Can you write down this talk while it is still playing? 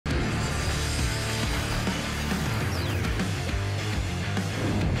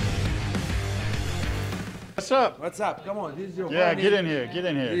what's up? What's up? Come on, this is Giovanni. Yeah, get in here. Get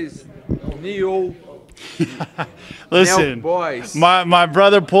in here. This is Neo. Listen, boys. my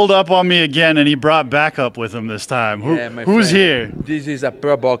brother pulled up on me again, and he brought backup with him this time. Who's here? This is a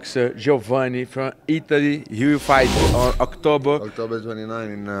pro boxer, Giovanni from Italy. He will fight on October 29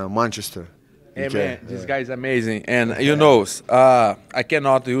 in Manchester. Hey UK. man, this guy is amazing, and you know, I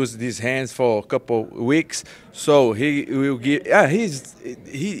cannot use these hands for a couple weeks, so he will give.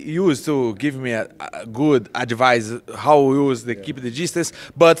 He used to give me a good advice how we use the keep the distance.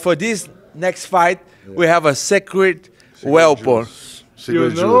 But for this next fight, we have a secret weapon.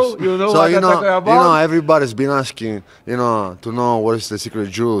 Secret You know so what I'm talking about? everybody's been asking, to know what is the secret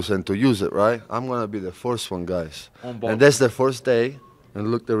juice and to use it, right? I'm gonna be the first one, guys, and that's the first day. And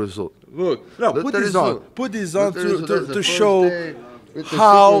look the result. Look, put this on. Put this on to show with the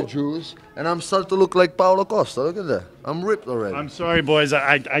how. secret juice, and I'm starting to look like Paulo Costa. Look at that. I'm ripped already. I'm sorry, boys.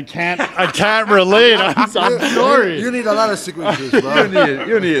 I can't relate. I'm sorry. You need a lot of secret juice, bro.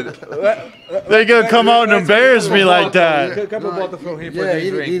 You need it. They're gonna come out and embarrass me like that. A couple bottles from him for Yeah, the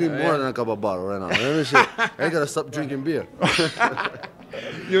drink. he need more than a cup of bottle right now. Let me see. I gotta stop drinking beer.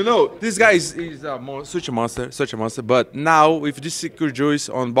 You know, this guy is such a monster. But now with this secret juice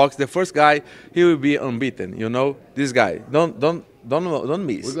on box, the first guy he will be unbeaten. You know, this guy. Don't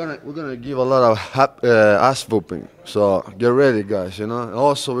miss. We're gonna give a lot of ass whooping. So get ready, guys.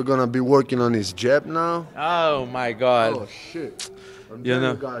 Also, we're gonna be working on his jab now. Oh my God. Oh shit! I'm You telling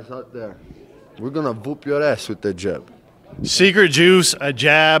know. you guys out there, we're gonna whoop your ass with the jab. Secret juice, a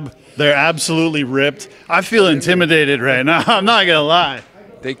jab. They're absolutely ripped. I feel intimidated right now. I'm not gonna lie.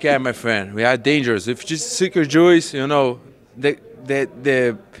 Take care, my friend. We are dangerous. If just secret juice, we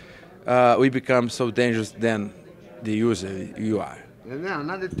become so dangerous than the user you are. And then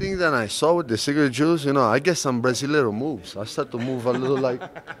another thing that I saw with the secret juice, I get some Brasileiro moves. I start to move a little like.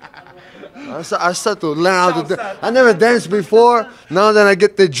 I start to learn how to dance. I never danced before. Now that I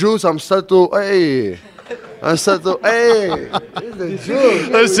get the juice, hey. It's the juice.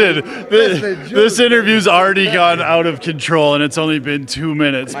 Listen, this interview's already gone out of control, and it's only been 2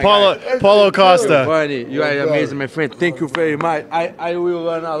 minutes. Paulo Costa. Giovanni, you are amazing, my friend. Thank you very much. I will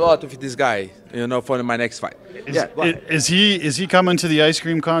learn a lot with this guy, for my next fight. Is he coming to the ice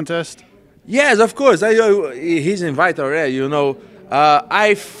cream contest? Yes, of course. He's invited already,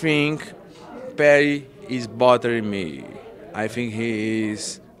 I think Paddy is bothering me. I think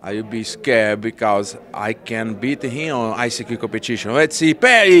I will be scared because I can beat him on ICQ competition. Let's see,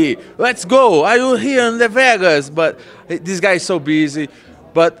 Paddy, let's go. Are you here in the Vegas? But this guy is so busy.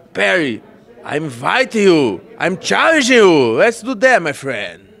 But Paddy, I invite you. I'm challenging you. Let's do that, my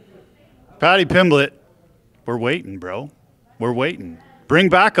friend. Paddy Pimblett, we're waiting, bro. We're waiting. Bring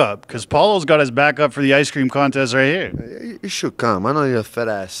backup, because Paulo's got his backup for the ice cream contest right here. You should come. I know you're a fat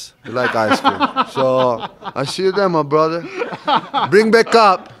ass. You like ice cream. So I see you there, my brother. Bring back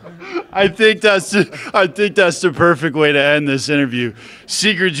up. I think that's the perfect way to end this interview.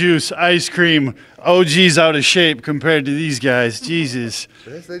 Secret juice, ice cream, OG's out of shape compared to these guys. Jesus.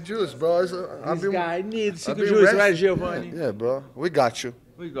 That's the juice, bro. This guy needs secret juice, right, Giovanni? Yeah, bro. We got you.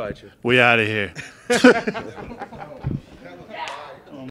 We got you. We out of here.